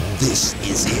This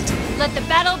is it. Let the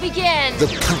battle begin! The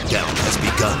countdown has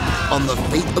begun on the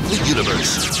fate of the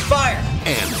universe. Fire!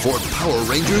 And for Power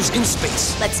Rangers in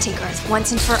space. Let's take Earth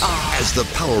once and for all. As the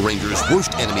Power Rangers'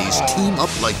 worst enemies team up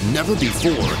like never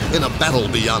before in a battle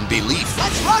beyond belief.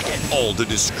 Let's rock it! All to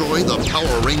destroy the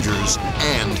Power Rangers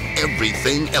and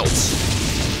everything else.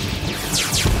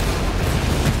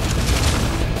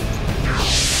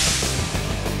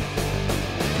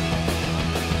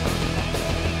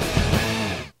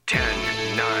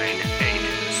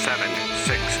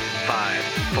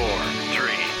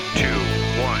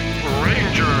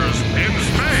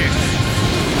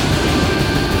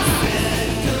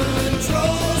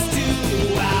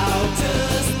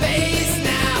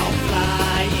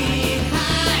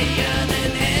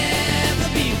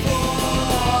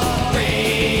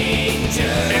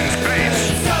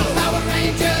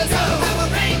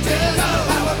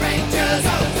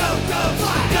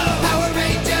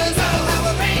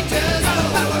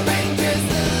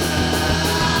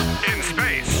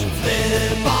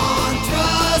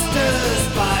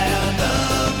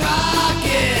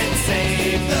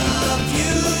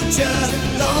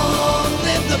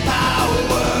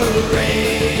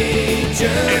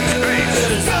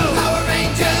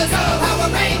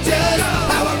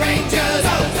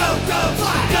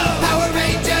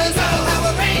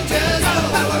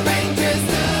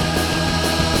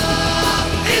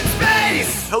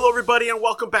 'Hello everybody and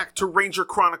welcome back to Ranger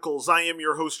Chronicles. I am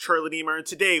your host Charlie Niemeyer, and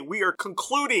today we are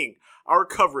concluding our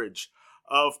coverage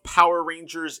of Power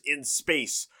Rangers in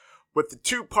Space with the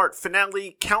two-part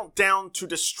finale, Countdown to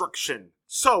Destruction.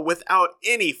 So without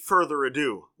any further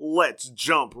ado, let's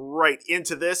jump right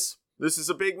into this. This is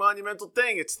a big monumental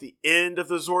thing. It's the end of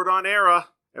the Zordon era,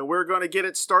 and we're going to get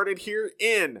it started here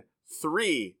in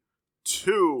 3,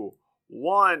 2,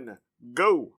 1,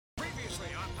 go. Previously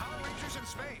on Power Rangers in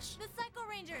Space. The Psycho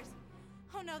Rangers!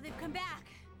 Oh no, they've come back!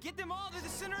 Get them all to the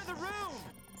center of the room!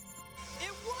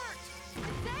 It worked!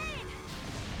 Insane!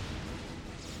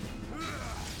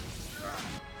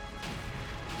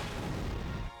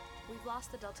 We've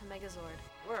lost the Delta Megazord.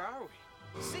 Where are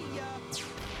we? See ya!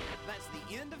 That's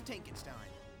the end of Tankenstein.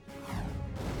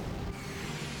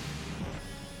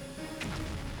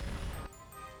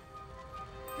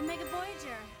 The Mega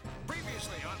Voyager!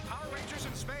 Previously on Power Rangers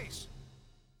in Space.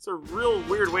 It's a real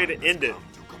weird way to end it.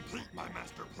 To complete my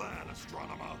master plan,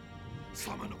 Astronema.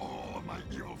 Summon all of my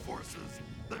evil forces.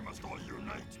 They must all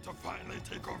unite to finally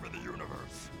take over the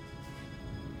universe.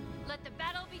 Let the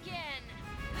battle begin!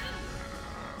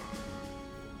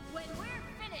 When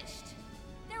we're finished,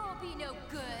 there will be no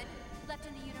good left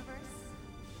in the universe.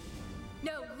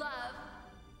 No love,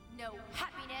 no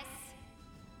happiness,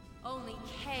 only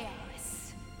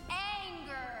chaos,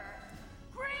 anger,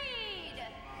 greed!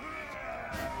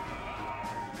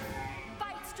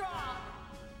 Fight strong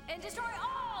and destroy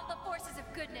all the forces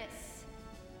of goodness,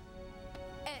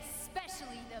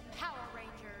 especially the Power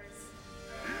Rangers.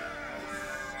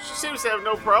 She seems to have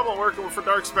no problem working for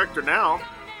Dark Spectre now. Go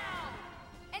now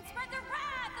and spread the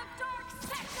wrath of Dark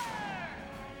Spectre!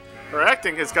 Her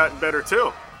acting has gotten better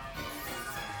too.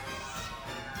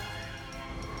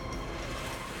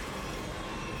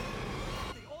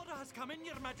 The order has come in,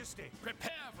 Your Majesty.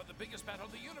 Prepare for the biggest battle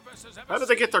the universe has ever How did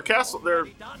they get their seen. castle, their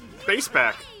Already done. base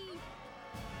back?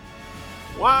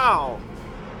 Wow!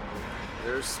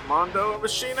 There's Mondo and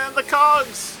Machina and the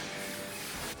Cogs!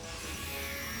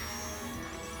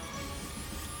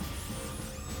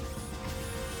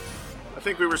 I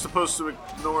think we were supposed to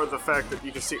ignore the fact that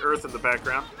you can see Earth in the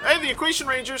background. Hey, the Equation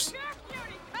Rangers!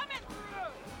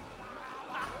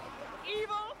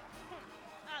 Evil?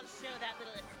 I'll show that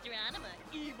little astronomer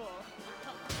evil.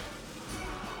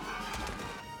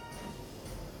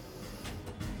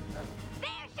 There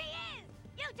she is!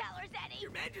 You tell her, Zeddy!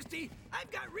 Your Majesty, I've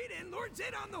got Rita and Lord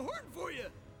Zed on the horn for you.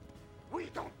 We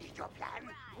don't need your plan.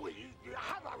 We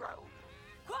have our own.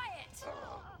 Quiet!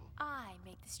 I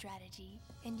make the strategy,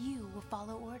 and you will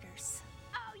follow orders.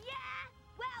 Oh, yeah?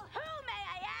 Well, who, may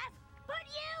I ask, put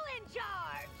you in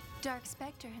charge? Dark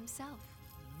Spectre himself.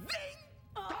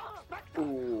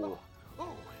 Ooh.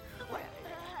 Oh, well,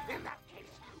 in that case,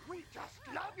 we just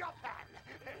love your plan.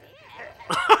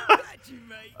 Got you,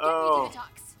 mate. Oh, Get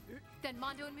talks. Then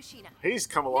Mondo and Machina. he's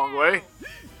come a long way.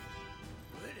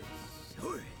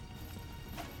 Sorry.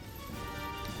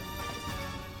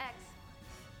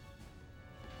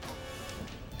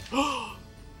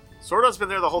 Zordon's been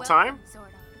there the whole time? Zordon.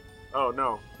 Oh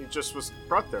no, he just was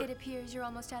brought there. It appears you're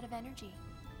almost out of energy.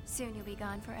 Soon you'll be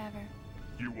gone forever.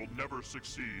 You will never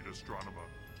succeed, Astronema.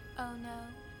 Oh no.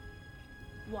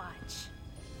 Watch.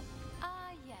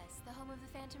 Ah, yes, the home of the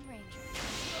Phantom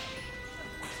Ranger.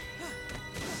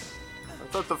 I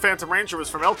thought the Phantom Ranger was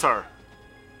from Eltar.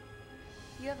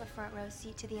 You have a front row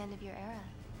seat to the end of your era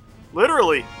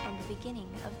Literally. and the beginning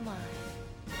of mine.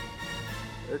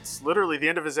 It's literally the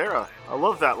end of his era. I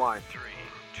love that line. 3,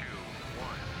 2,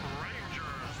 1.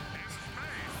 Rangers in space.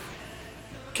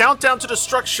 Countdown to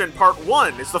Destruction Part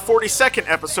 1 is the 42nd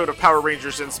episode of Power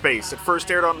Rangers in Space. It first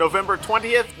aired on November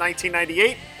 20th,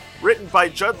 1998, written by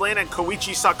Judd Lin and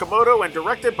Koichi Sakamoto, and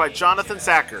directed by Jonathan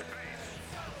Sacker.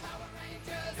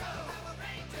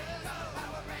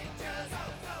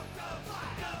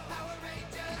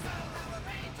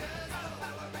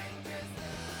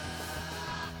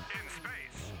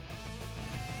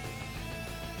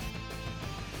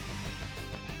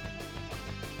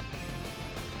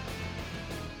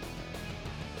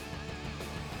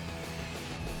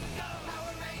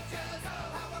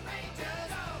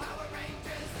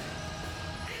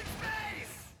 In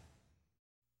space.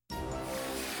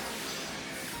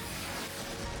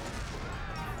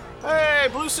 Hey,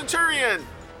 Blue Centurion!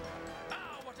 Ah,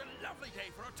 what a lovely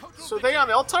day for a total So they on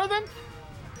Eltar then?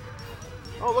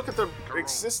 Oh, look at the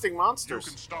existing You monsters.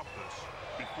 can stop this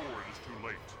before it is too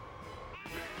late.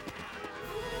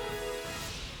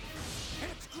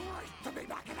 It's great to be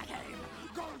back in the game.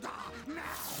 Goldar,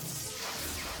 now!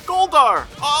 Goldar!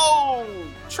 Oh!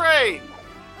 Trey!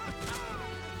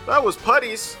 That was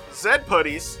Putties. Zed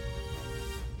Putties.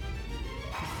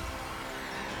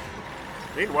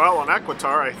 Meanwhile, on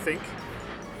Aquitar, I think.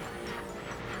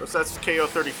 Because that's KO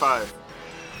 35.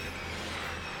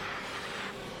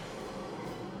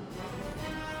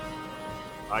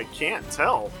 I can't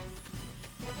tell.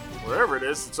 Wherever it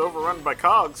is, it's overrun by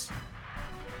cogs.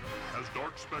 Has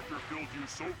Dark Spectre filled you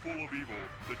so full of evil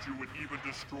that you would even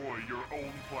destroy your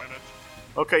own planet?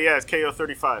 Okay, yeah, it's KO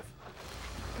 35.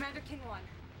 Commander King 1.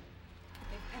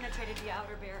 They've penetrated the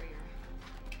outer barrier.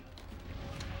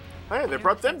 Hey, they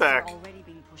brought them back. Already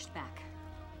being pushed back.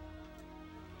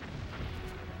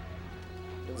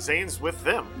 And Zane's with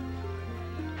them.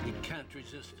 We can't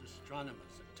resist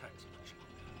Astronomer's attacks.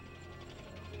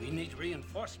 We need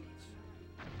reinforcements.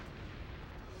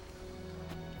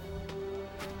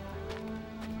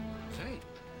 Zane,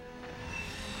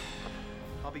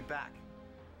 I'll be back.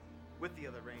 With the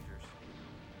other Rangers.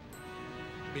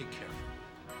 be careful.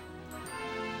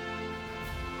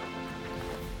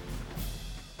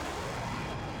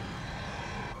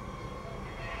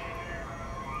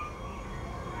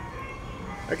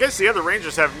 I guess the other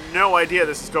Rangers have no idea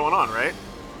this is going on, right?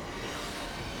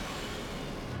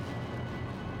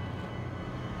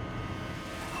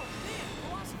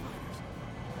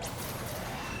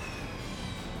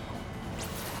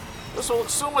 This will look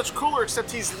so much cooler,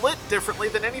 except he's lit differently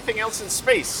than anything else in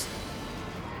space.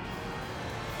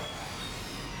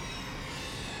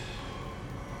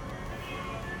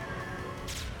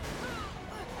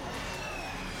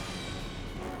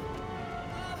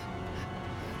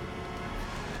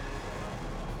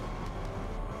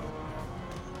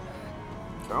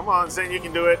 Come on, Zane, you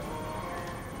can do it.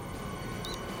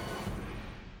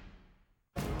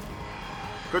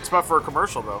 Good spot for a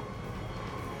commercial, though.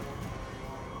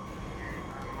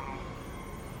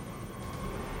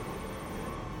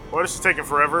 What, is this taking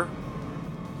forever?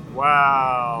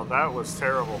 Wow, that was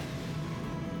terrible.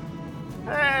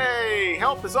 Hey,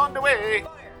 help is on the way.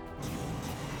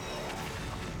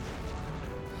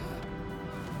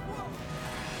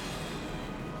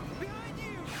 Behind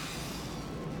you!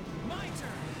 My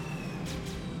turn!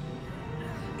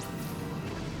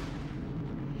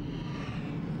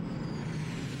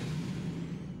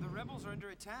 The rebels are under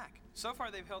attack. So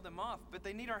far they've held them off, but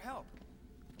they need our help.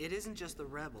 It isn't just the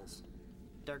rebels.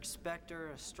 Dark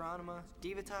Spectre, Astronema,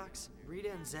 Divatox,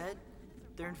 Rita and Zed,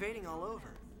 they're invading all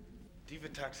over.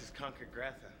 Divatox has conquered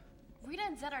Gratha. Rita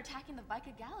and Zed are attacking the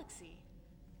Vika Galaxy.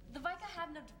 The Vika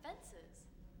have no defenses.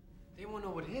 They won't know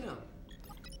what hit them.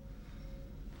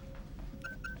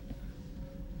 They're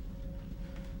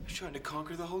trying to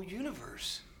conquer the whole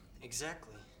universe.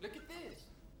 Exactly. Look at this.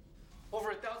 Over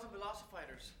 1,000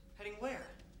 Velocifighters. Heading where?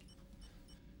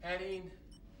 Heading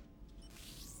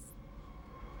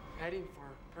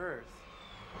for Earth.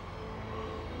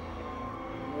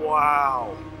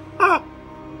 Wow. I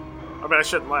mean, I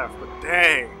shouldn't laugh, but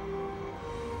dang.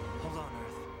 Hold on,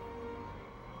 Earth.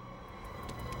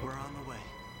 We're on the way.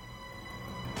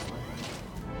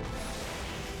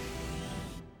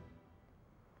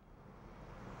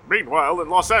 Meanwhile, in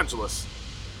Los Angeles,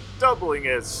 doubling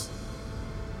as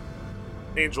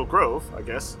Angel Grove, I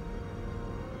guess.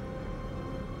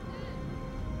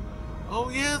 Oh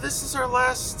yeah, this is our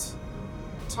last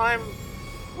time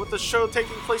with the show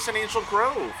taking place in Angel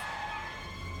Grove.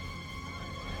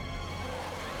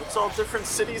 It's all different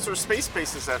cities or space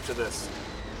bases after this.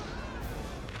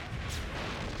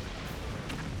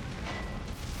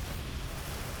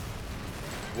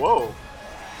 Whoa.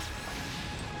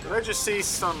 Did I just see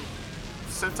some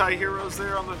Sentai heroes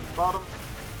there on the bottom?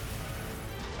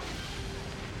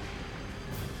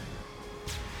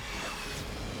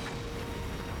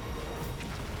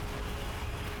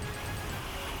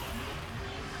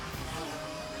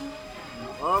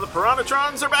 Oh, the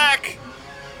Piranhatrons are back!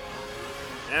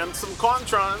 And some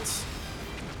Quantrons.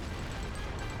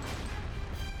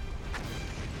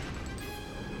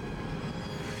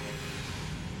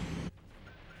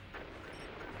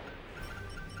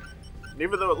 And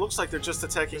even though it looks like they're just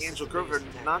attacking Angel Grove, they're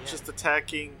not just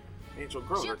attacking Angel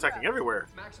Grove, they're attacking everywhere.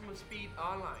 Maximum speed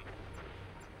online.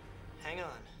 Hang on.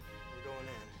 We're going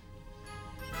in.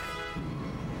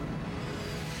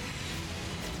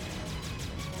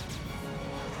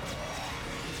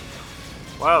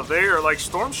 Wow, they are like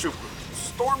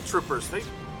stormtroopers. They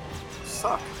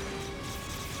suck.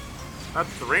 Not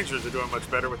that the Rangers are doing much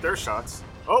better with their shots.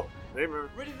 Oh, they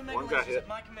moved. One got hit. At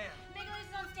my command. Mega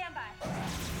Lasers on standby.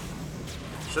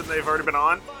 Shouldn't they have already been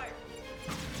on? Fire.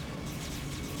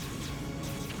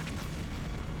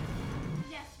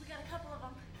 Yes, we got a couple of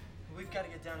them. We've got to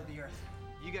get down to the Earth.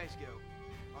 You guys go.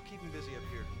 I'll keep him busy up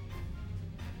here.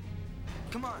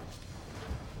 Come on.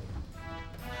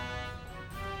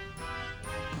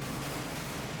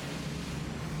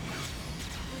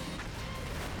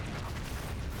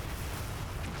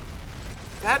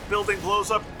 That building blows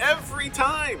up every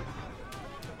time.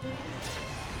 All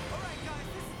right, guys,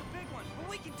 this is the big one, but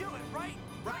we can do it, right?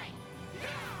 Right.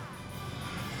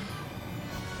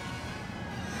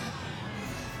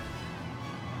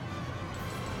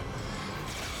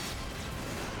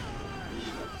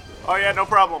 Oh yeah, no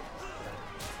problem.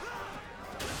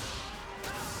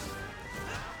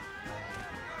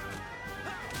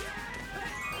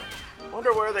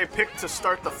 Wonder where they picked to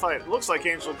start the fight. It looks like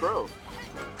Angel Grove.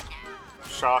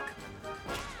 Shock.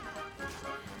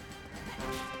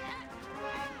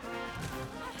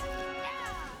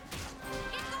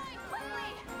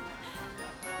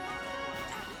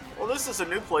 Well, this is a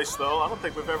new place, though. I don't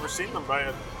think we've ever seen them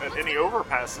at any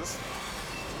overpasses.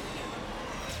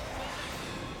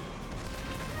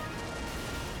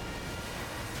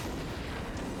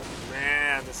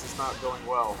 Man, this is not going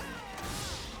well.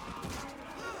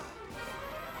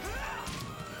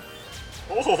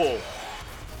 Oh!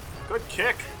 Good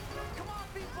kick. Come on,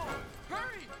 people!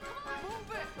 Hurry! Move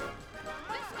it!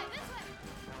 This way, this way.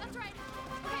 That's right.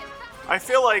 Okay, faster. I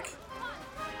feel like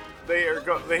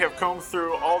they have combed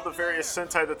through all the various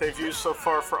Sentai that they've used so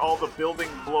far for all the building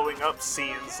blowing up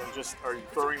scenes and just are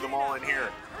throwing them all in here.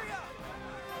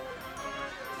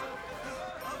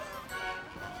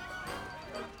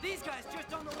 These guys just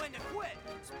don't know when to quit.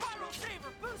 Spiral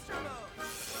Saber booster mode.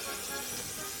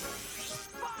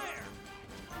 Fire!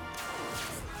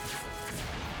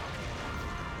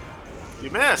 You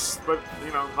missed, but,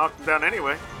 you know, knocked them down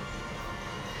anyway.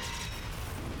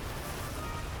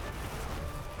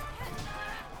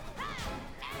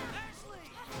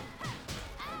 Ashley!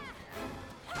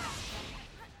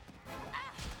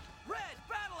 Red,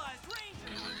 battleized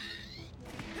Ranger!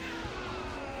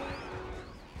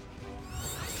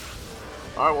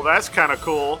 Alright, well that's kind of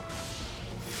cool.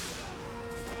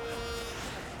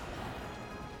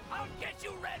 I'll get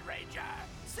you, Red Ranger!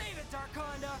 Save it,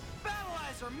 Darkonda!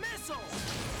 Battleizer missile!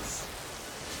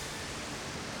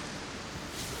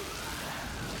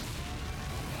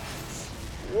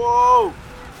 Whoa!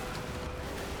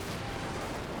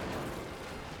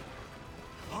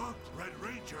 Huh? Red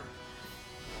Ranger?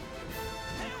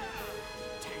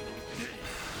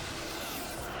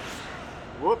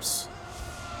 Whoops.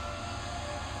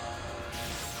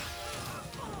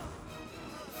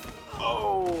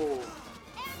 Oh!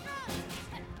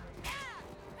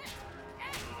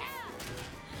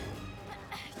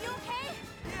 You okay?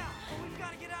 Yeah, we've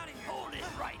got to get out of here. Hold it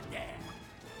right there.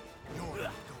 You're not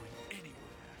going anywhere.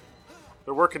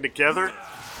 They're working together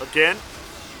again.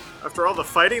 After all the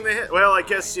fighting they had. Well, I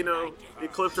guess, you know,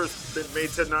 Ecliptor's been made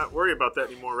to not worry about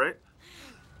that anymore, right?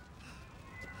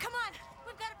 Come on.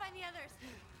 We've got to find the others.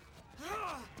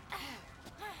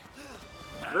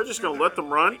 They're just gonna let them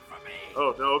run?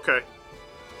 Oh, no, okay.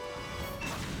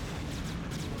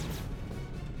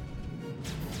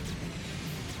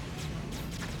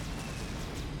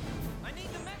 I need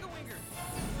the Mega Winger.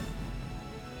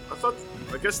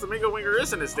 I guess the Mega Winger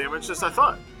isn't as damaged as I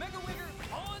thought. Mega Winger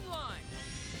online.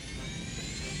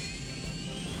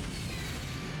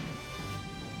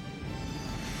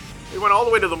 We went all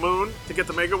the way to the moon to get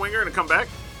the Mega Winger and to come back.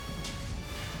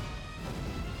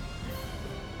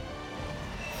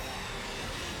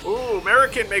 Ooh,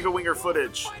 American Mega Winger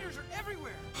footage. Fighters are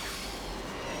everywhere.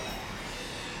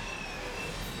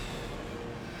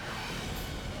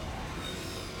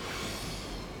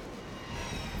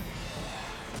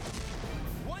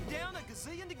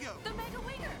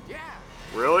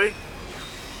 Really?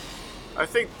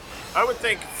 I would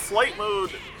think flight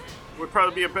mode would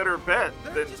probably be a better bet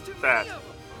than that.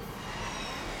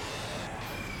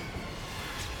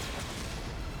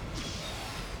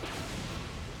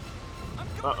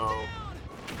 Uh-oh.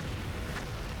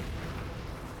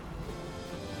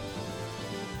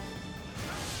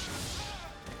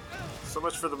 So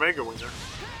much for the Mega Winger.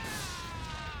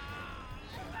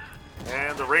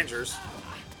 And the Rangers.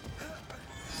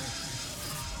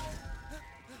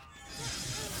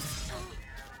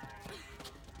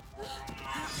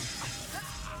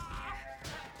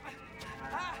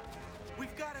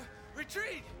 We've got to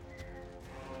retreat.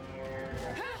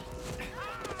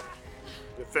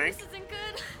 You think? This isn't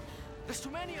good. There's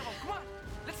too many of them. Come on,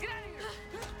 let's get out of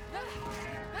here.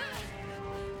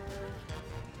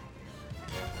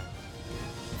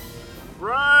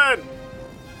 Run!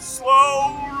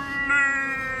 Slowly!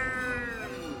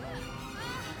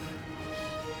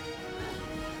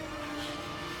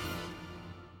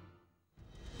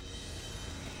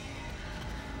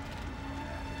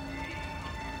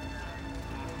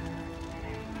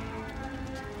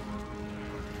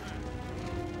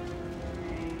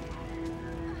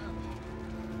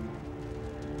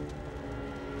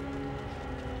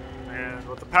 And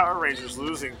with the Power Rangers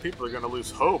losing, people are going to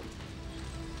lose hope.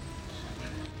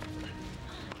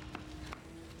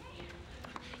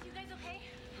 You guys okay?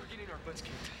 We're getting our butts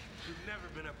kicked. We've never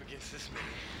been up against this many.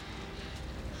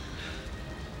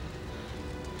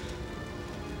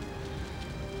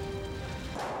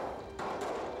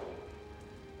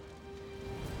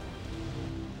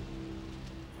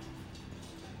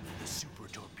 The Super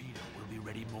Torpedo will be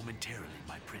ready momentarily,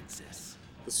 my princess.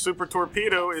 The Super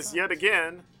Torpedo is yet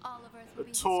again All of Earth the will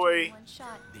be toy destroyed in one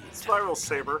shot. Spiral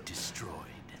Saber. Destroyed.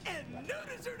 And no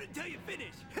dessert until you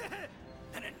finish.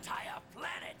 An entire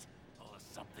planet, or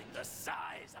something the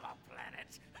size of a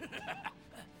planet.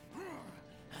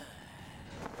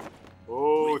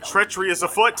 Oh, With treachery only is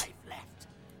one afoot. life left,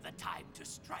 the time to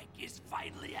strike is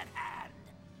finally at hand.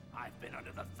 I've been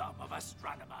under the thumb of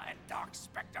Astronema and Dark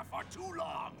Spectre for too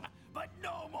long, but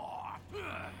no more.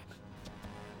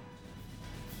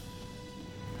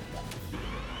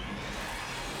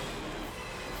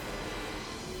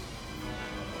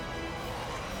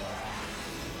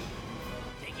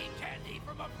 Taking candy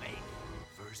from a fake.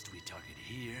 First, we target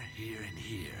here, here, and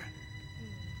here.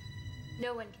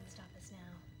 No one can stop us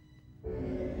now.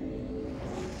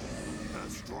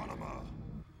 Astronema.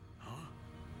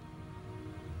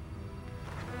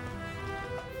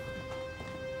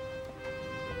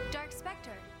 Dark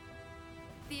Spectre.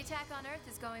 The attack on Earth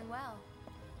is going well.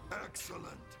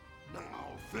 Excellent.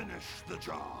 Now finish the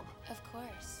job. Of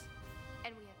course.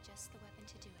 And we have just the weapon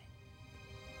to do it.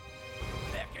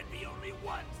 There can be only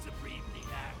one Supreme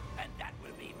Leader, and that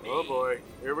will be me. Oh boy,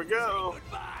 here we go. Say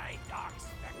goodbye, Dark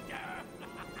Spectre.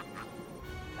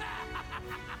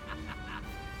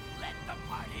 Let the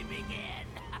party begin.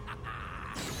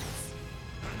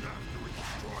 And after we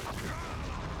destroy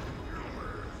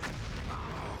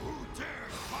who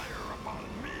dares fire upon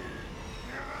me?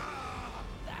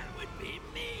 That would be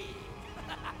me.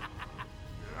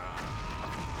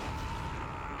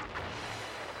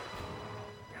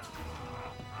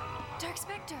 Dark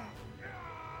Spectre!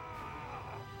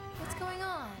 What's going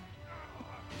on?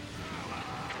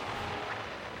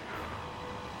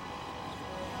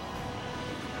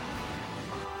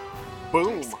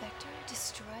 Boom. Dark Spectre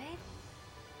destroyed?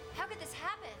 How could this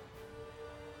happen?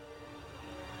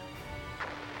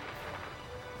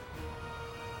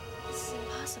 This is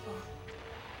impossible.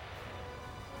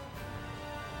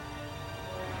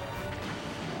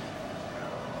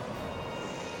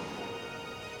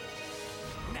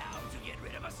 Now to get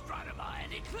rid of Astronema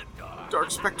and Ecliptor.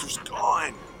 Dark Spectre's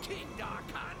gone. King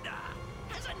Darkonda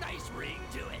has a nice ring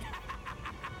to it.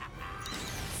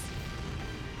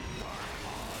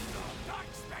 Dark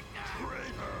Spectre.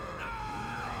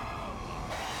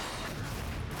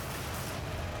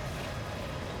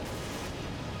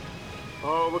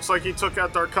 Oh, looks like he took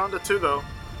out Darkonda too, though.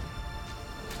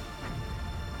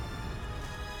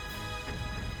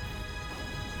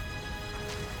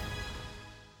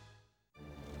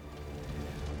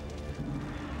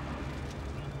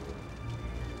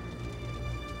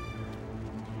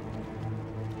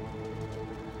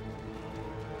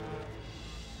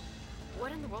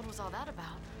 What in the world was all that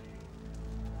about?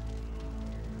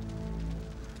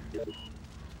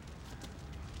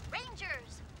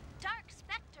 Rangers! Dark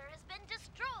Spectre has been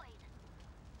destroyed!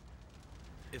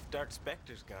 If Dark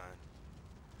Spectre's gone,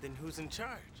 then who's in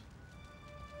charge?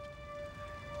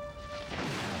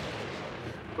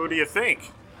 Who do you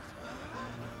think?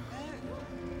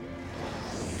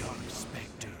 Dark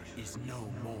Spectre is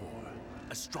no more.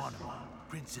 Astronema,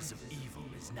 Princess of Evil,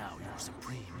 is now your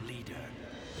supreme leader.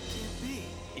 Can't be.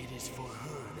 It is for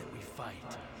her that we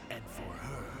fight, and for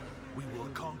her, we will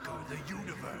conquer the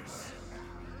universe.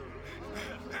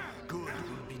 Good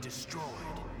will be destroyed,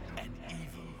 and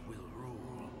evil will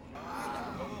rule.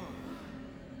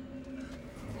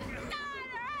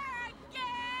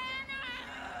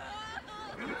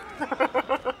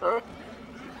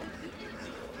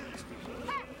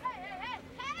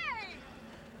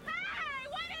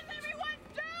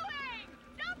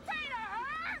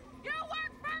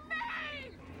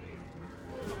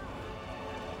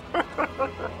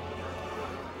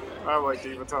 I like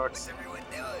Divatox. What's everyone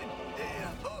doing?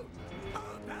 All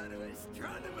about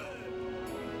Astronema.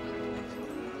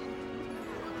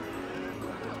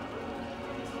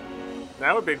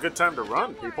 Now would be a good time to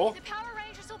run, Don't worry, people. the Power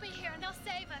Rangers will be here and they'll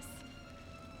save us.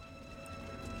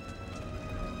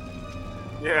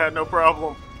 Yeah, no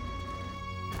problem.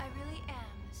 I really am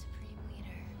the supreme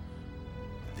leader.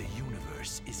 The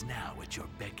universe is now at your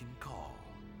beck and call,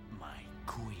 my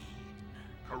queen.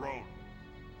 Karone,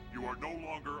 you are no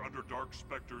longer under Dark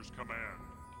Specter's command.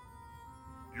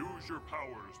 Use your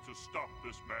powers to stop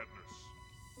this madness.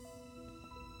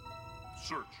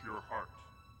 Search your heart.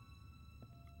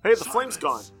 Hey, the flame's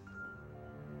gone.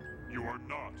 You are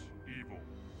not evil.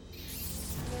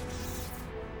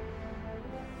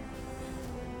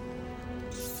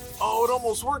 Oh, it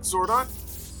almost worked, Zordon.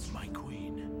 My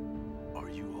queen, are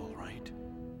you all right?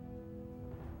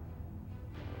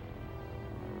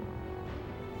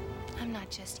 I'm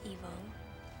not just evil.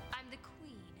 I'm the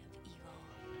queen of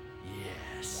evil.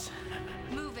 Yes.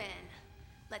 Move in.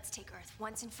 Let's take Earth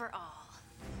once and for all.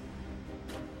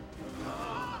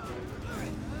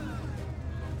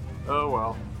 Oh,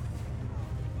 well.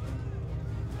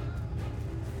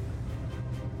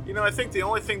 You know, I think the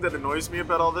only thing that annoys me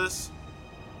about all this...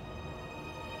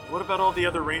 What about all the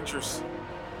other Rangers?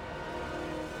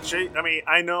 I mean,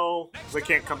 I know they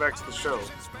can't come back to the show. The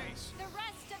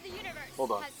rest of the universe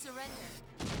Hold on. has surrendered.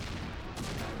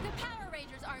 The Power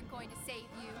Rangers aren't going to save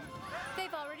you.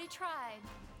 They've already tried.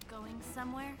 Going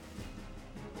somewhere?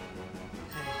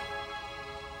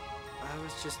 I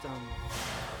was just,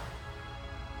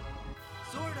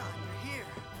 Zordon, you're here.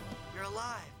 You're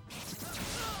alive.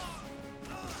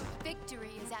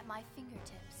 Victory is at my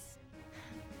fingertips.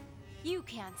 You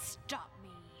can't stop me.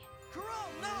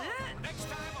 Karone, no! Next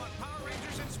time on Power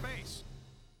Rangers in Space.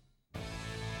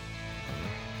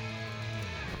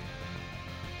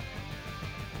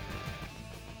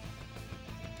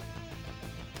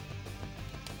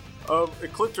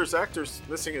 Ecliptor's actor's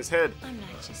missing his head. I'm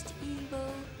not just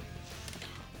evil.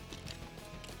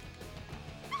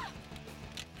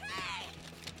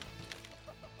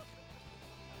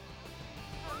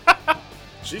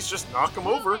 She's just knock him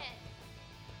over. Let's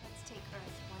take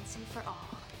Earth once and for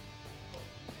all.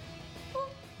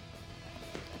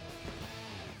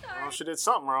 Well, she did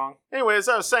something wrong. Anyway, as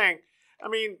I was saying, I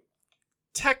mean,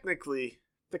 technically,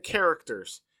 the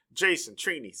characters, Jason,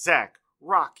 Trini, Zach,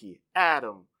 Rocky,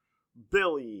 Adam,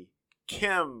 Billy,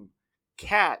 Kim,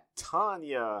 Kat,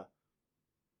 Tanya,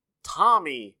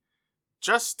 Tommy,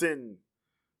 Justin,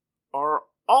 are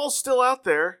all still out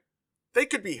there. They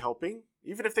could be helping,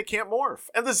 even if they can't morph.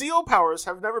 And the Zeo powers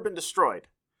have never been destroyed.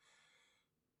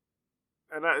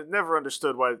 And I never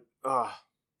understood why...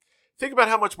 Think about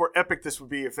how much more epic this would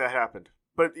be if that happened.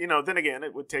 But, you know, then again,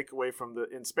 it would take away from the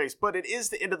in space. But it is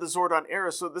the end of the Zordon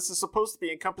era, so this is supposed to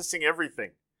be encompassing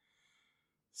everything.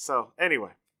 So,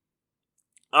 anyway.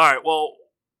 Alright, well,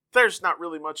 there's not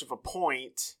really much of a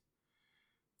point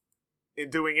in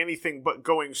doing anything but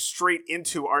going straight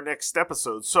into our next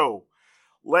episode. So,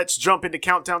 let's jump into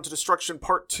Countdown to Destruction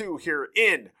Part 2 here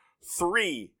in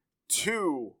 3,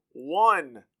 2,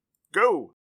 1,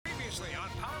 go! Previously on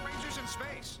Power Rangers in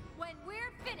Space. When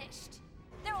we're finished,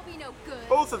 there will be no good.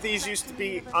 Both of these used to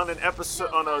be on an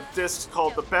episode, on a disc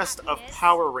called The Best of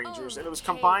Power Rangers, and it was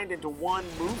combined into one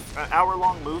an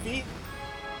hour-long movie,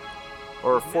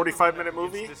 or a 45-minute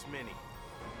movie.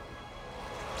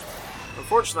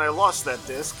 Unfortunately, I lost that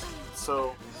disc,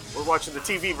 so we're watching the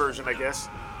TV version, I guess,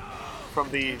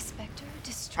 from the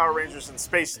Power Rangers in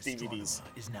Space DVDs.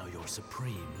 Is now your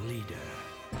supreme leader.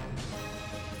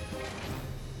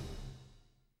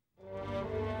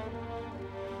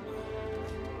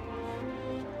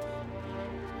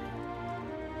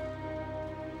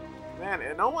 Man,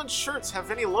 and no one's shirts have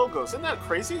any logos. Isn't that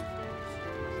crazy?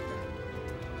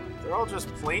 They're all just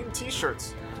plain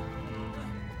t-shirts.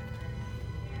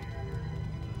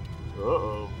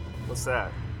 Uh-oh. What's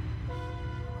that?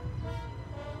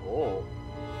 Oh.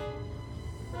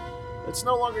 It's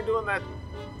no longer doing that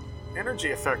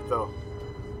energy effect, though.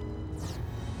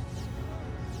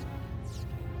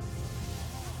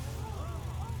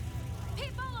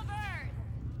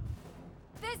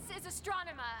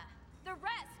 Astronema! The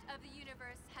rest of the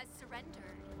universe has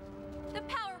surrendered. The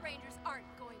Power Rangers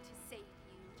aren't going to save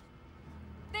you.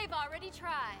 They've already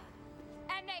tried,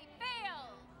 and they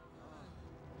failed!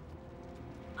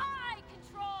 I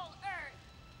control Earth!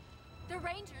 The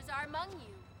Rangers are among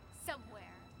you,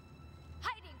 somewhere,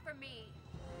 hiding from me.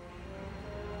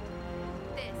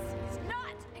 This is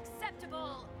not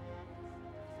acceptable!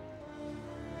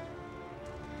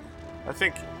 I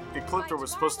think Ecliptor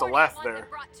was supposed to laugh I want them there.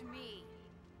 brought to me,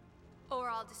 or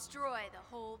I'll destroy the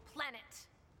whole planet.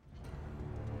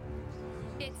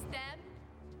 It's them,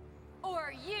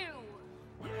 or you!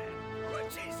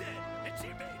 What she said, and she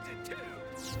means it too.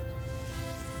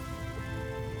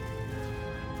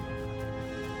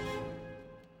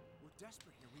 We're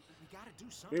desperate here. We gotta do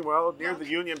something. Meanwhile, near the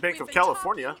Union Bank We've of been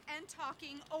California. talking and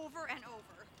talking over and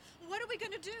over. What are we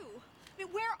gonna do? I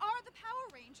mean, where are the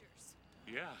Power Rangers?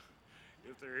 Yeah,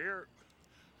 if they're here,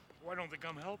 why don't they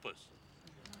come help us?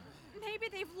 Maybe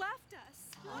they've left us.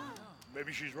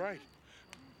 Maybe she's right.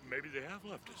 Maybe they have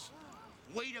left us.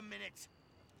 Wait a minute.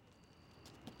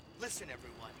 Listen,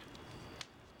 everyone.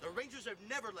 The Rangers have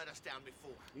never let us down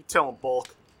before. You tell him,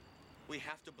 Bulk. We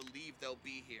have to believe they'll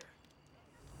be here.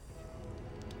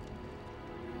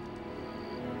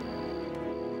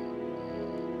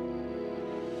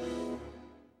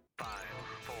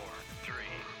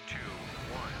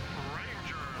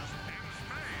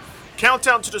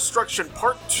 Countdown to Destruction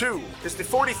Part 2 is the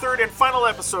 43rd and final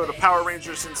episode of Power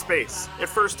Rangers in Space. It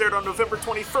first aired on November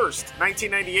 21st,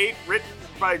 1998, written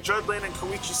by Judd Lin and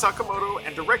Koichi Sakamoto,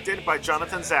 and directed by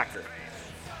Jonathan Zacher.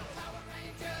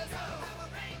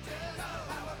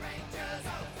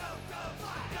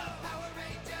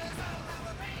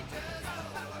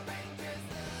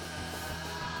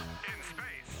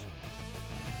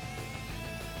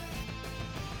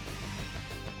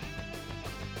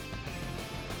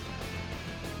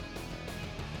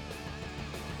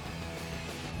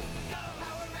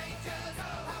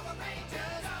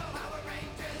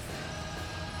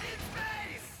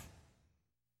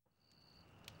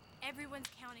 Everyone's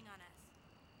counting on us.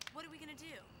 What are we gonna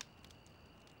do?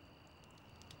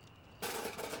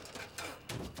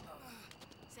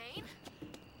 Zane?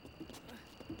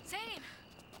 Zane!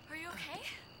 Are you okay?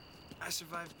 I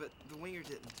survived, but the Winger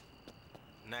didn't.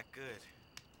 Not good.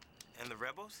 And the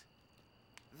rebels?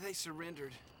 They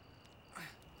surrendered.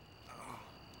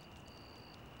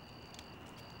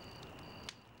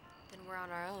 Then we're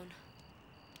on our own.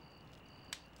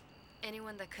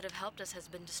 Anyone that could have helped us has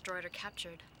been destroyed or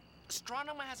captured.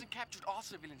 Astronema hasn't captured all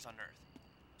civilians on Earth.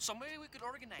 So maybe we could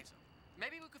organize them.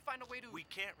 Maybe we could find a way to... We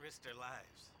can't risk their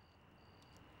lives.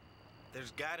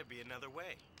 There's gotta be another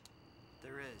way.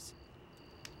 There is.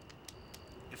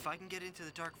 If I can get into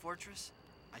the Dark Fortress,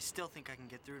 I still think I can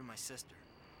get through to my sister.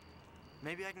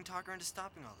 Maybe I can talk her into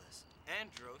stopping all this.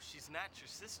 Andro, she's not your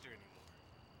sister anymore.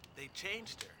 They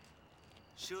changed her.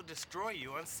 She'll destroy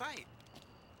you on sight.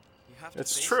 You have to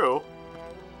It's face true. it.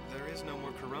 There is no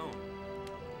more Corone.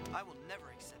 I will never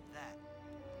accept that.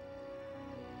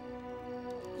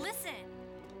 Listen,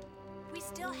 we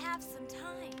still have some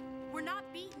time. We're not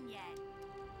beaten yet,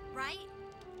 right?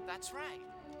 That's right.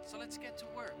 So let's get to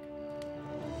work.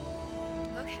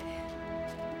 Okay.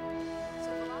 So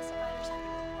velocifighters have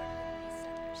been reported in these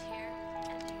centers here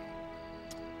and here.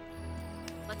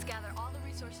 Let's gather all the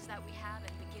resources that we have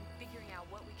and begin figuring out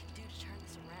what we can do to turn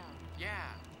this around.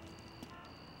 Yeah.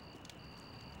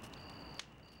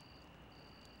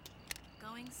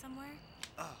 Going somewhere?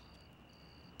 Oh.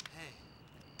 Hey.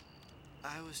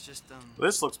 I was just,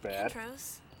 This looks bad.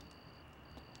 Andros,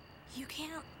 you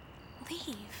can't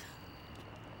leave.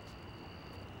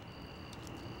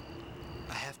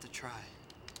 I have to try.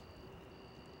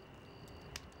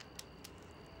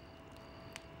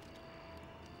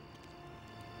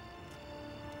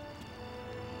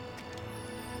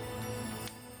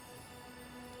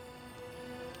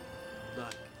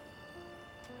 Look,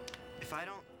 if I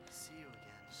don't see you again...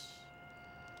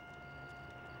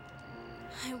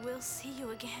 I will see you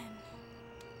again.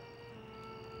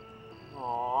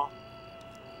 Aww.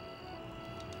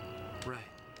 Right.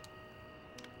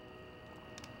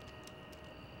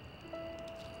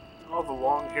 All the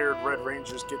long-haired Red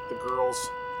Rangers get the girls.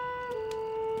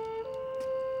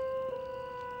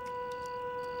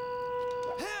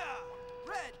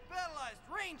 Red Battleized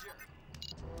Ranger!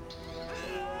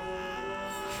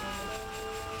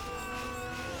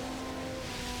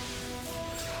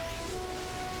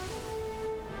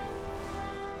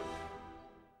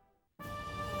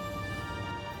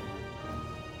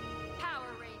 Power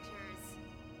Rangers,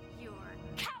 you're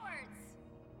cowards!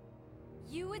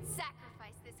 You would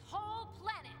sacrifice this whole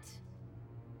planet.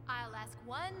 I'll ask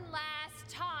one last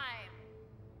time.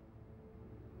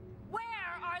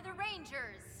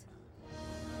 Rangers.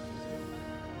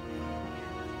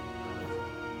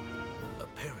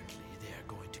 Apparently, they are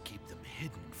going to keep them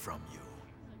hidden from you.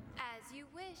 As you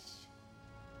wish.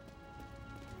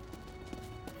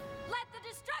 Let the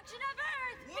destruction of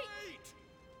Earth be...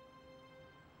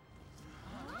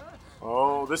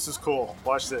 Oh, this is cool.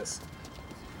 Watch this.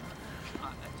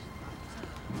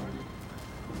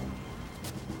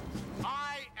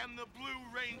 I am the Blue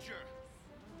Ranger.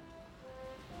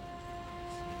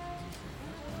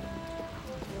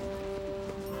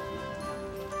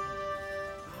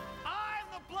 I'm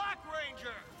the Black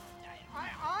Ranger. I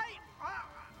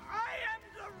am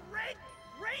the Red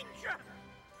Ranger.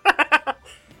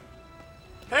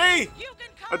 Hey, You can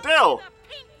call Adele. me the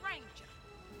Pink Ranger.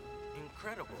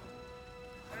 Incredible.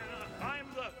 I'm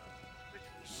the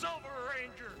Silver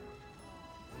Ranger.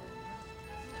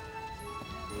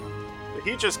 Did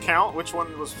he just count which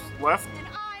one was left? And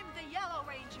I'm the Yellow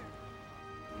Ranger.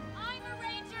 I'm a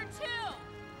Ranger too.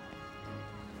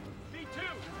 Me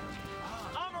too.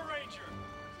 I'm a Ranger.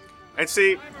 And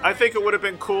see, I think it would have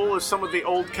been cool if some of the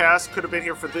old cast could have been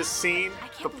here for this scene.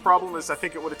 The problem is I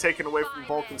think it would have taken away from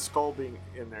Bulk and Skull being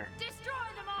in there. Destroy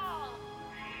them all.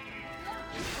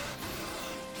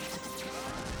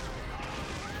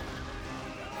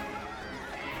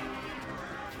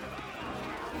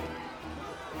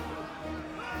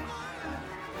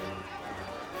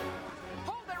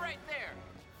 Hold it right there.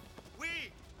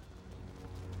 We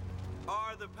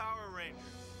are the Power Rangers.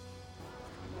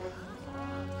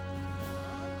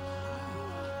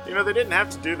 You know, they didn't have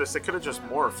to do this. They could have just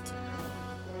morphed.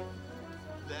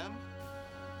 Them?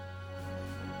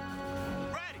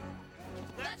 Ready?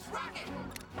 Let's rock it.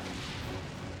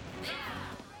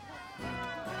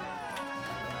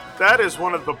 That is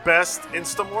one of the best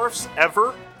Instamorphs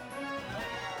ever.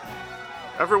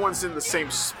 Everyone's in the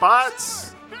same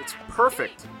spots. It's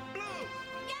perfect.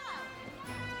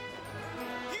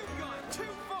 You've gone too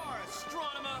far,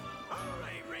 Astronomer. All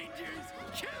right, Rangers,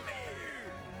 come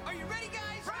here. Are you ready,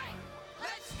 guys? Right.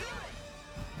 Let's do it.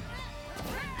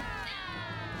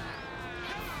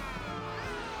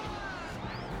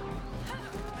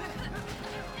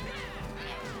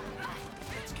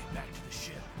 Let's get back to the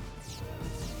ship.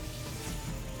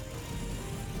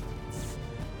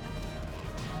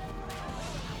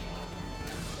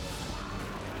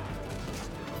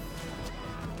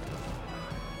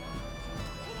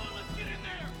 Come on, let's get in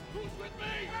there. Who's with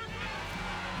me?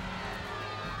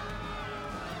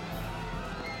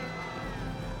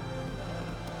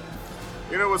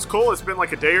 You know what's cool? It's been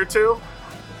like a day or two.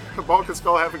 Bulk and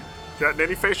Skull haven't gotten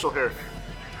any facial hair.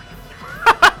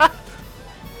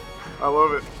 I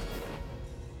love it.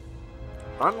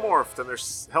 Unmorphed, and they're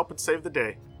helping save the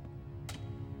day.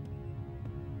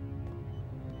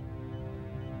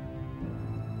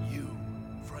 You,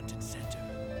 front and center.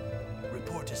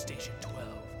 Report to Station 12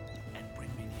 and bring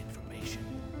me the information.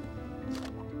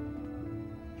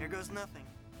 Here goes nothing.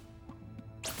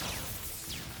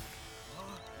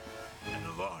 An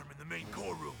alarm in the main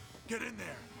core room. Get in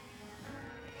there.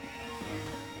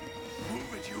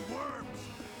 Move it, you worms!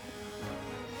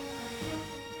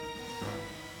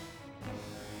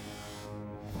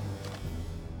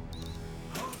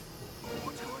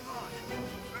 What's going on?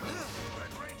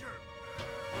 Red Ranger!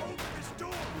 Open this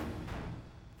door!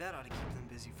 That ought to keep them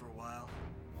busy for a while.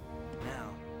 Now,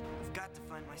 I've got to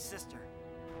find my sister.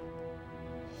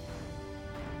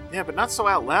 Yeah, but not so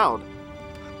out loud.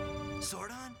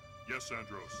 Zordon? Yes,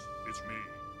 Andros, it's me.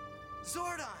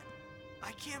 Zordon!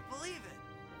 I can't believe it.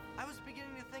 I was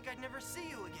beginning to think I'd never see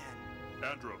you again.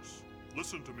 Andros,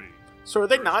 listen to me. So are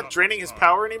they There's not much draining his time.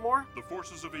 power anymore? The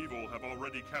forces of evil have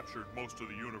already captured most of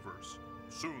the universe.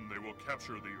 Soon they will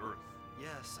capture the Earth.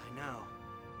 Yes, I know.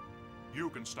 You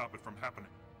can stop it from happening.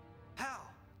 How?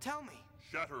 Tell me.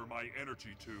 Shatter my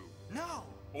energy tube. No!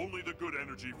 Only the good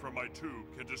energy from my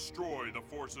tube can destroy the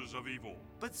forces of evil.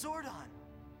 But Zordon,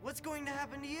 what's going to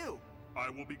happen to you? I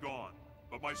will be gone,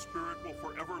 but my spirit will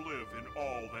forever live in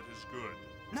all that is good.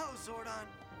 No, Zordon.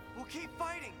 We'll keep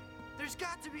fighting. There's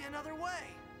got to be another way.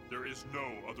 There is no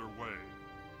other way.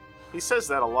 He says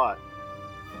that a lot.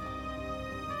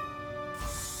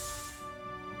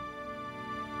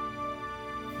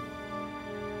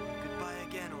 Goodbye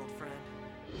again, old friend.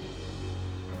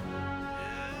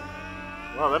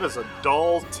 Wow, that is a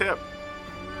dull tip.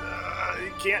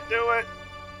 You can't do it.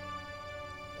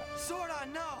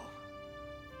 Zordon, no!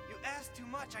 You asked too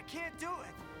much. I can't do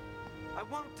it. I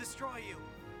won't destroy you.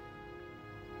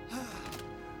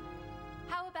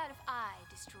 How about if I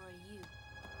destroy you?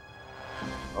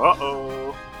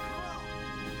 Uh-oh.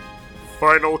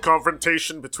 Final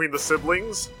confrontation between the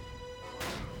siblings?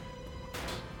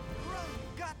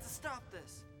 You've got to stop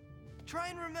this.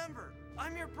 remember,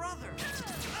 I'm your brother.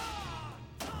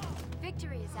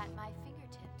 Victory is at my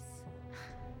fingertips.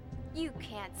 You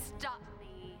can't stop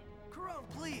me. Corone,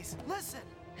 please, listen.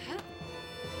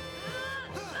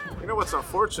 You know what's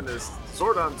unfortunate is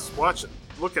Zordon's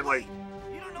looking like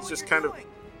he's just kind of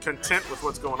content with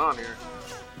what's going on here.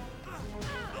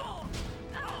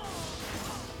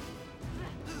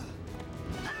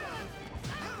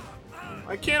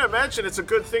 I can't imagine it's a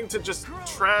good thing to just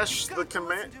trash the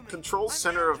control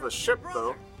center of the ship,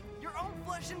 though. Your own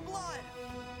flesh and blood.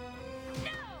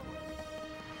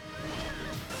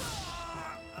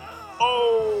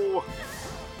 Oh!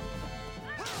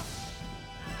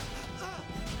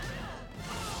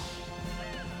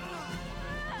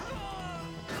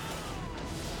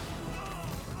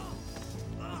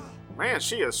 Man,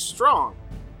 she is strong.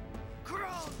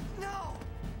 Corone, no!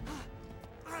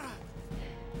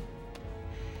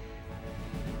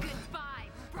 Goodbye,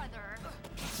 brother.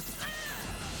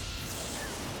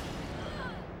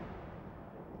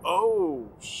 Oh,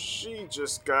 she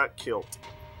just got killed.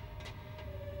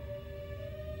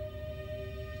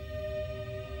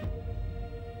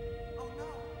 Oh no!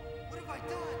 What have I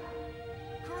done?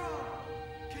 Corone,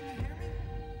 can you hear me?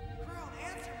 Corone,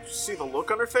 answer me. Did you see the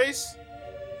look on her face?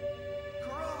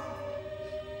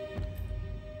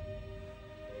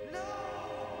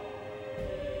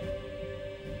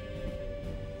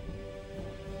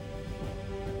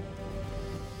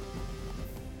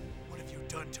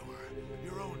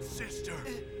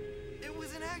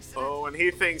 Oh, and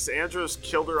he thinks Andros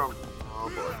killed her on... Oh,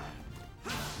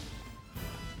 boy.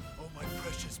 Oh, my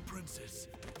precious princess.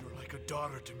 You're like a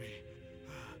daughter to me.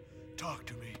 Talk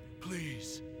to me,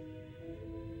 please.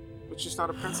 But she's not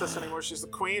a princess anymore. She's the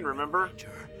queen, remember?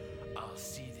 I'll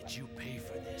see that you pay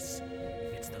for this.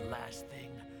 If it's the last thing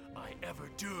I ever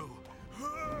do.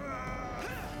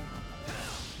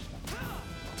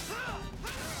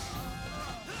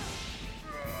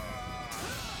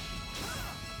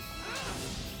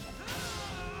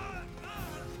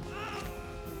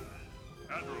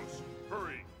 Andros,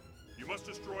 hurry! You must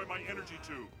destroy my energy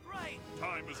tube. Right.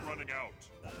 Time is running out.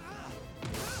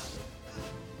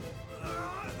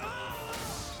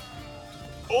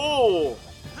 Oh!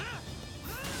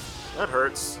 That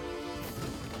hurts.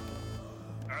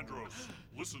 Andros,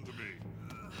 listen to me.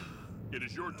 It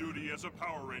is your duty as a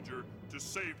Power Ranger to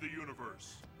save the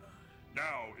universe.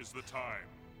 Now is the time.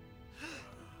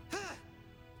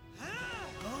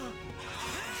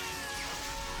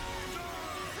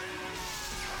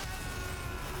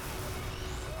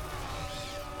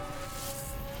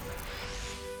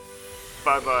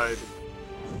 Bye-bye.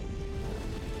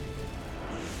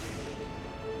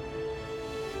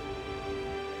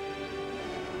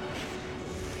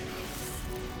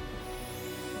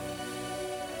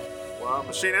 Wow,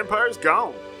 Machine Empire's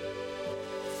gone.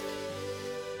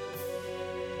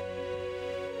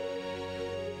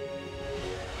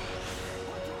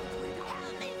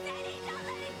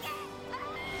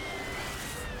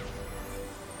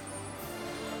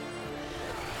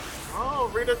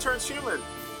 Oh, Rita turns human.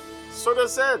 So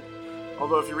does Zed.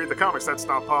 Although if you read the comics, that's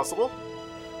not possible.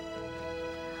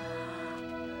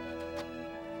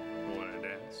 Wanna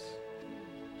dance?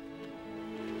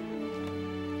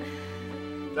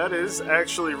 That is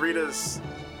actually Rita's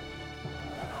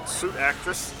suit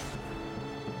actress.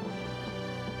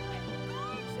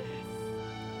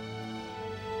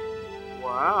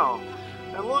 Wow.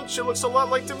 And look, she looks a lot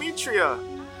like Demetria.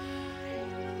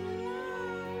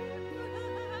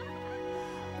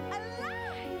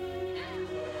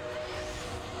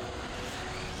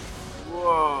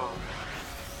 Whoa.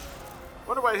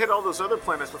 Wonder why I hit all those other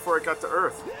planets before I got to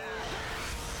Earth.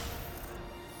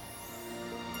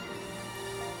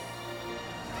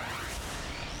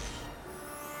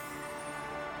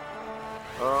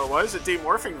 Why is it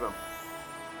demorphing them?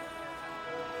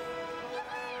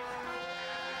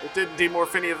 It didn't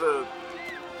demorph any of the...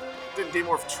 It didn't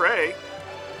demorph Trey.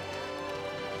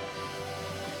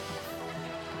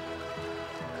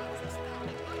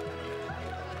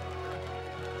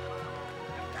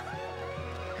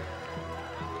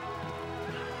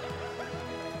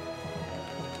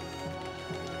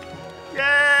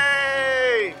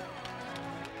 Yay!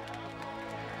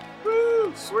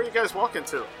 Woo! So where are you guys walking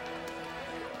to?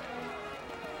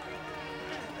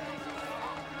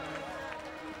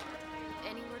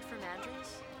 Any word from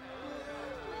Andros?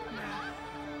 No.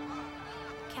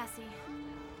 Cassie,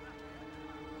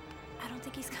 I don't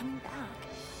think he's coming back.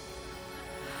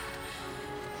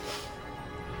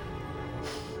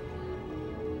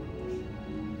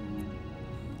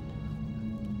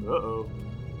 Uh-oh.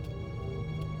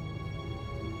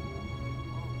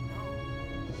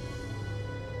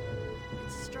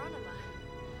 It's Astronema.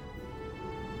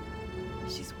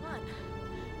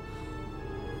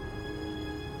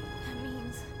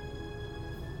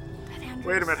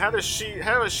 Wait a minute, how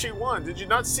has she won? Did you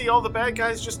not see all the bad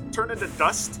guys just turn into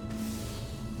dust?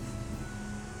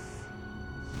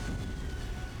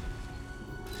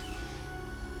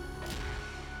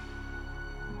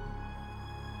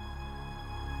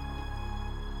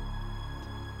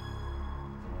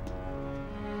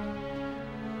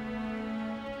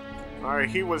 Alright,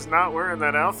 he was not wearing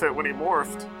that outfit when he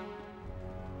morphed.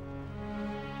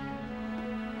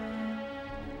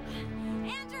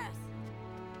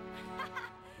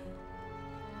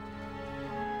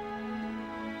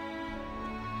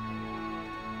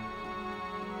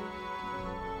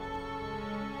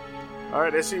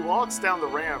 Alright, as he walks down the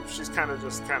ramp, she's kind of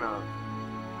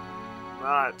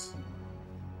not...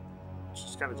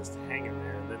 She's kind of just hanging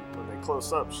there, and then when they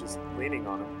close up, she's leaning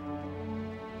on him.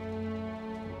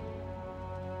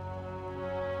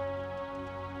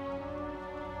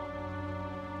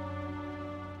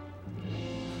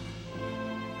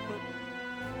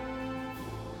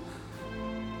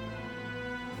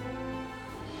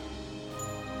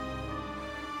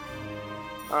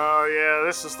 Oh yeah,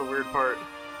 this is the weird part.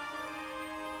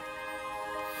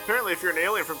 Apparently, if you're an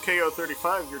alien from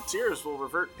KO-35, your tears will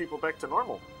revert people back to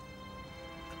normal.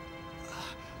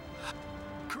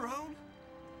 Crone?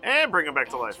 And bring them back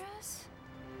to life.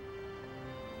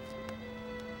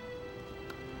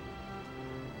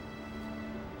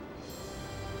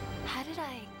 How did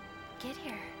I get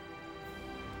here?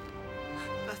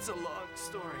 That's a long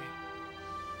story.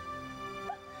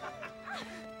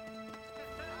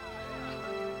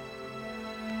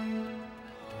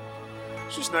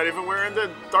 She's not even wearing the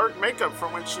dark makeup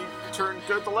from when she turned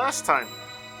good the last time.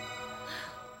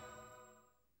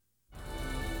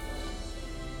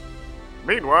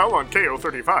 Meanwhile, on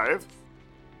KO-35...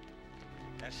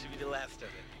 That should be the last of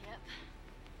it. Yep.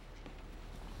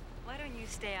 Why don't you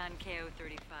stay on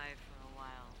KO-35 for a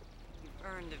while? You've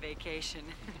earned a vacation.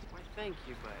 Why, thank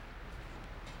you, but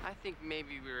I think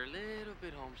maybe we're a little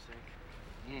bit homesick.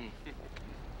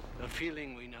 A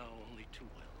feeling we know only too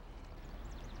well.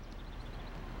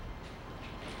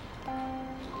 I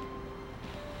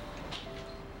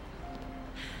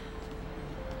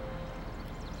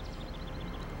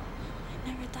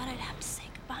never thought I'd have to say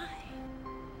goodbye.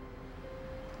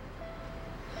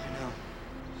 I know.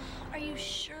 Are you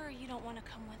sure you don't want to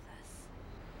come with us?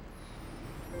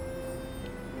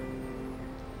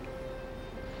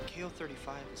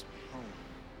 KO-35 is my home.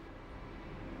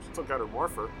 Still got her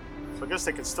morpher, so I guess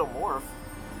they can still morph.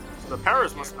 So the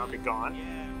powers must not be gone.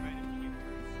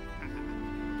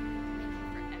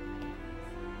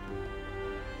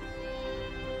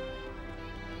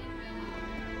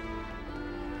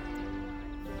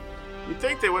 You'd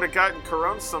think they would have gotten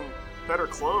Corone some better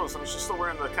clothes. I mean, she's still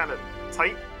wearing the kind of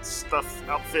tight stuff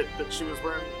outfit that she was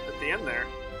wearing at the end there.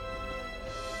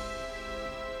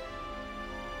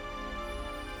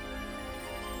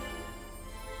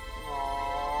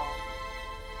 Aww.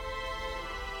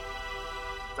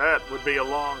 That would be a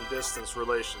long-distance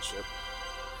relationship.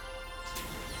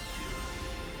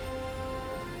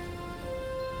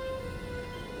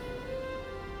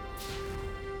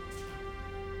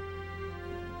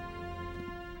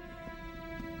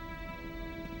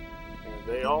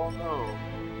 They all know.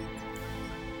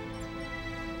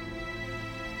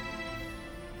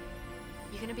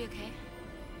 You gonna be okay?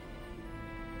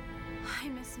 I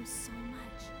miss him so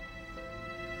much.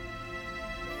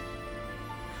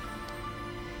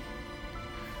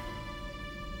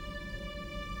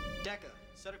 Deca,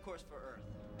 set a course for Earth.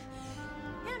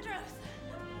 Andros!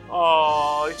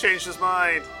 Oh, he changed his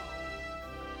mind.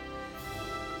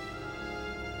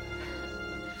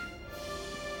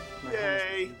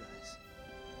 Yay!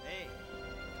 Hey,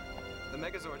 the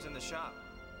Megazord's in the shop.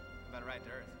 About to ride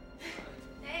to Earth.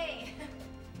 Hey!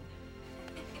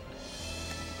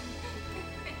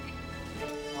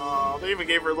 Oh, they even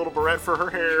gave her a little barrette for her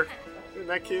hair. Isn't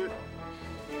that cute?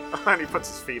 And he puts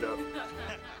his feet up.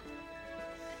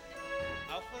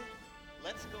 Alpha,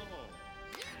 let's go home.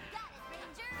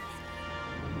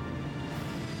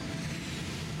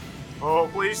 Oh,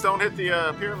 please don't hit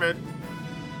the pyramid.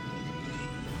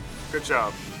 Good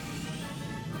job.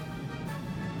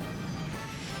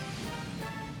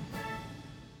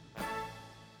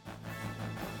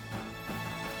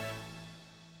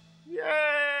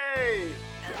 Yay!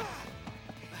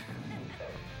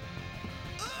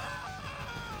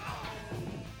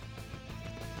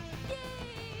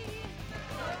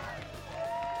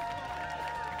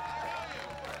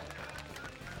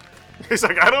 He's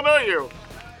like, I don't know you.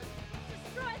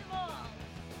 Destroy them all.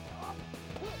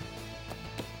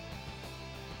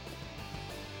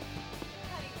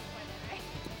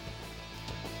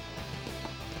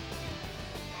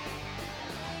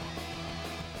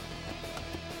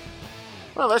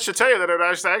 Well, that should tell you that it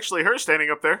was actually her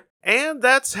standing up there. And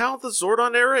that's how the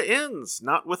Zordon era ends.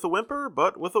 Not with a whimper,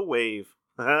 but with a wave.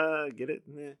 Get it?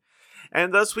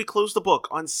 And thus we close the book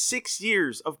on 6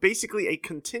 years of basically a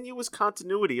continuous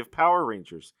continuity of Power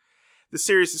Rangers. The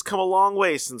series has come a long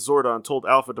way since Zordon told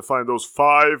Alpha to find those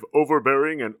 5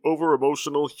 overbearing and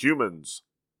over-emotional humans.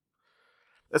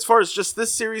 As far as just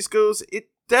this series goes, it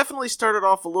definitely started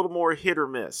off a little more hit or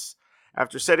miss.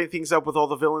 After setting things up with all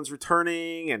the villains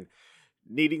returning and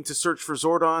needing to search for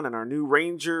Zordon and our new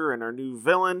Ranger and our new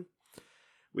villain,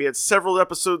 we had several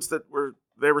episodes that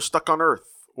were stuck on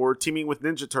Earth or teaming with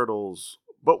Ninja Turtles.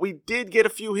 But we did get a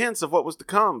few hints of what was to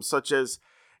come, such as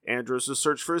Andros'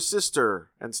 search for his sister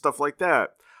and stuff like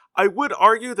that. I would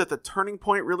argue that the turning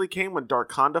point really came when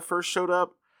Darkonda first showed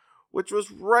up, which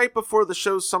was right before the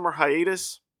show's summer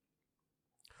hiatus.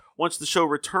 Once the show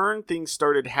returned, things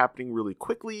started happening really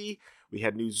quickly. We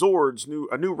had new Zords,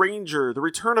 a new Ranger, the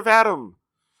return of Adam,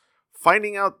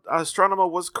 finding out Astronema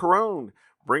was Karone,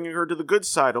 bringing her to the good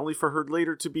side, only for her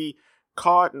later to be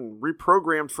caught and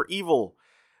reprogrammed for evil.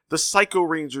 The Psycho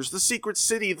Rangers, the Secret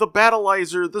City, the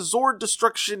Battleizer, the Zord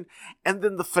destruction, and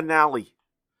then the finale.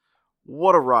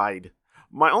 What a ride.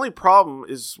 My only problem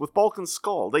is with Bulk and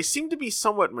Skull. They seem to be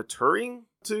somewhat maturing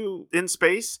in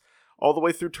space, all the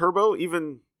way through Turbo.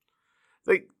 Even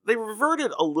they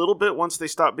reverted a little bit once they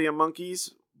stopped being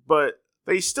monkeys, but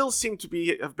they still seem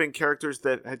to have been characters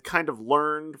that had kind of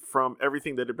learned from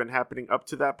everything that had been happening up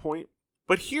to that point.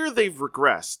 But here they've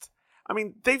regressed. I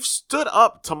mean, they've stood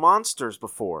up to monsters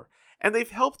before, and they've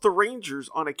helped the Rangers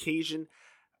on occasion,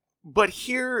 but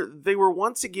here they were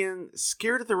once again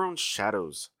scared of their own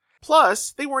shadows.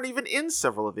 Plus, they weren't even in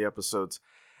several of the episodes.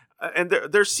 And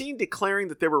their scene declaring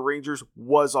that they were Rangers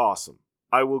was awesome.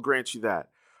 I will grant you that.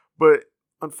 But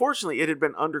unfortunately, it had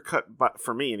been undercut,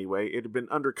 for me anyway, it had been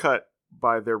undercut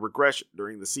by their regression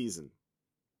during the season.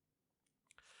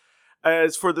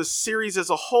 As for the series as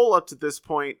a whole up to this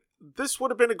point, this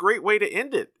would have been a great way to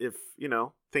end it if,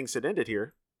 things had ended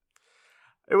here.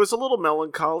 It was a little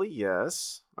melancholy,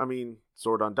 yes. I mean,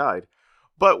 Zordon died.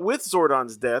 But with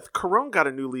Zordon's death, Karone got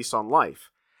a new lease on life.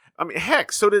 I mean,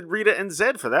 heck, so did Rita and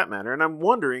Zed for that matter, and I'm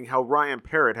wondering how Ryan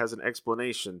Parrott has an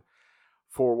explanation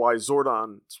for why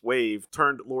Zordon's wave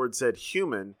turned Lord Zed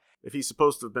human if he's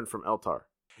supposed to have been from Eltar.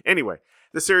 Anyway,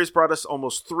 the series brought us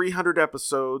almost 300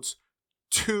 episodes,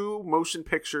 2 motion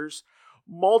pictures,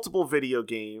 multiple video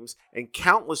games, and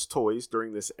countless toys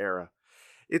during this era.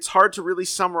 It's hard to really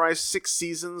summarize 6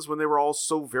 seasons when they were all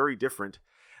so very different.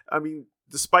 I mean,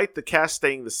 despite the cast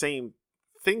staying the same,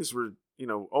 things were,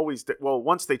 always...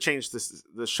 once they changed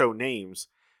the show names,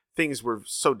 things were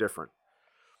so different.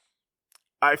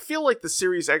 I feel like the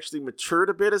series actually matured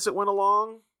a bit as it went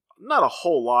along. Not a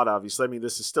whole lot, obviously. I mean,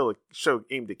 this is still a show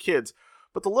aimed at kids,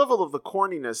 but the level of the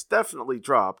corniness definitely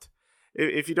dropped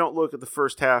if you don't look at the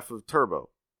first half of Turbo.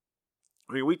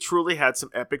 I mean, we truly had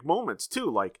some epic moments, too,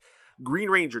 like Green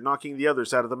Ranger knocking the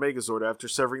others out of the Megazord after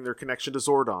severing their connection to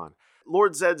Zordon,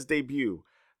 Lord Zed's debut,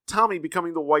 Tommy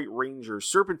becoming the White Ranger,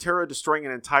 Serpentera destroying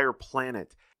an entire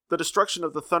planet, the destruction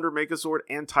of the Thunder Megazord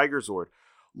and Tiger Zord,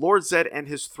 Lord Zed and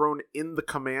his throne in the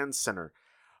command center,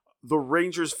 the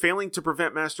Rangers failing to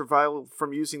prevent Master Vile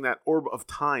from using that Orb of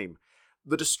Time,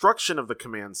 the destruction of the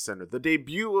command center, the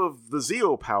debut of the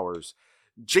Zeo powers,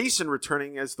 Jason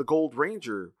returning as the Gold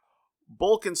Ranger,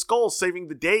 Bulk and Skull saving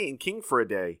the day in King for a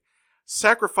Day,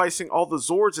 sacrificing all the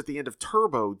Zords at the end of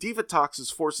Turbo,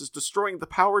 Divatox's forces destroying the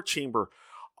power chamber,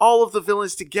 all of the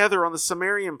villains together on the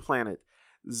Sumerian planet,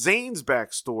 Zane's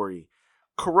backstory,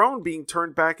 Karone being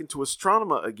turned back into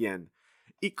Astronema again,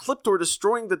 Ecliptor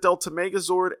destroying the Delta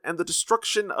Megazord and the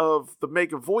destruction of the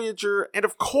Mega Voyager, and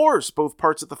of course both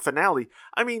parts of the finale.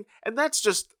 I mean, and that's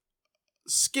just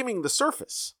skimming the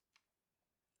surface.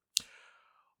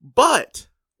 But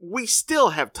we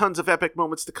still have tons of epic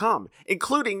moments to come,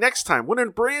 including next time when a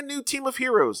brand new team of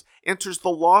heroes enters the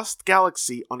Lost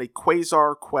Galaxy on a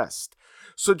Quasar quest.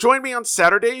 So join me on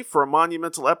Saturday for a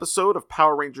monumental episode of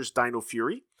Power Rangers Dino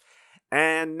Fury,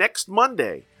 and next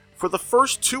Monday for the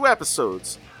first 2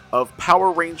 episodes of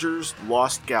Power Rangers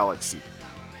Lost Galaxy.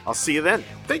 I'll see you then.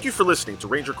 Thank you for listening to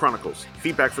Ranger Chronicles.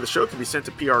 Feedback for the show can be sent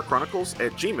to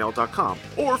prchronicles@gmail.com,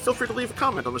 or feel free to leave a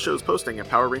comment on the show's posting at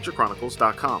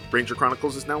powerrangerchronicles.com. Ranger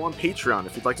Chronicles is now on Patreon.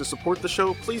 If you'd like to support the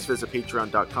show, please visit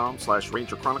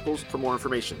patreon.com/rangerchronicles for more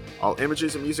information. All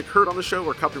images and music heard on the show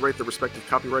are copyright the respective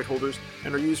copyright holders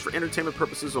and are used for entertainment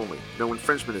purposes only. No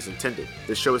infringement is intended.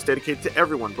 This show is dedicated to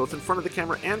everyone, both in front of the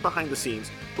camera and behind the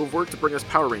scenes, who have worked to bring us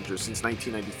Power Rangers since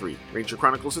 1993. Ranger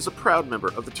Chronicles is a proud member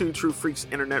of the Two True Freaks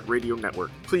Internet Internet Radio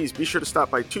Network. Please be sure to stop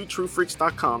by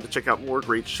twotruefreaks.com to check out more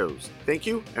great shows. Thank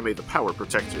you, and may the power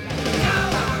protect you.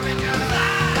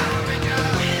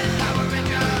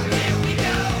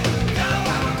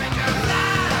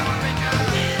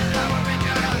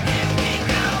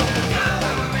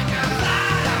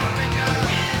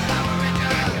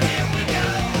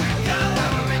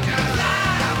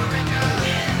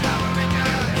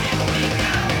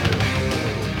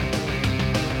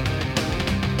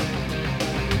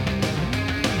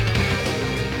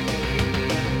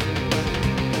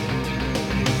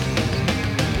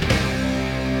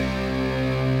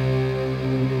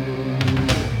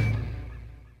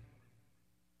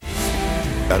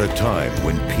 At a time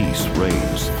when peace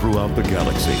reigns throughout the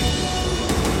galaxy,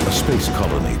 a space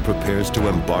colony prepares to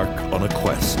embark on a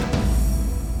quest.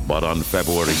 But on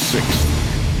February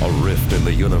 6th, a rift in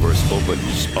the universe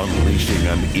opens, unleashing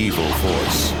an evil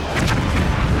force.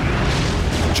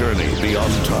 Journey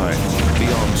beyond time,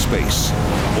 beyond space.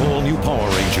 All new Power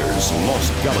Rangers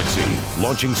Lost Galaxy,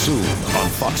 launching soon on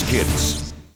Fox Kids.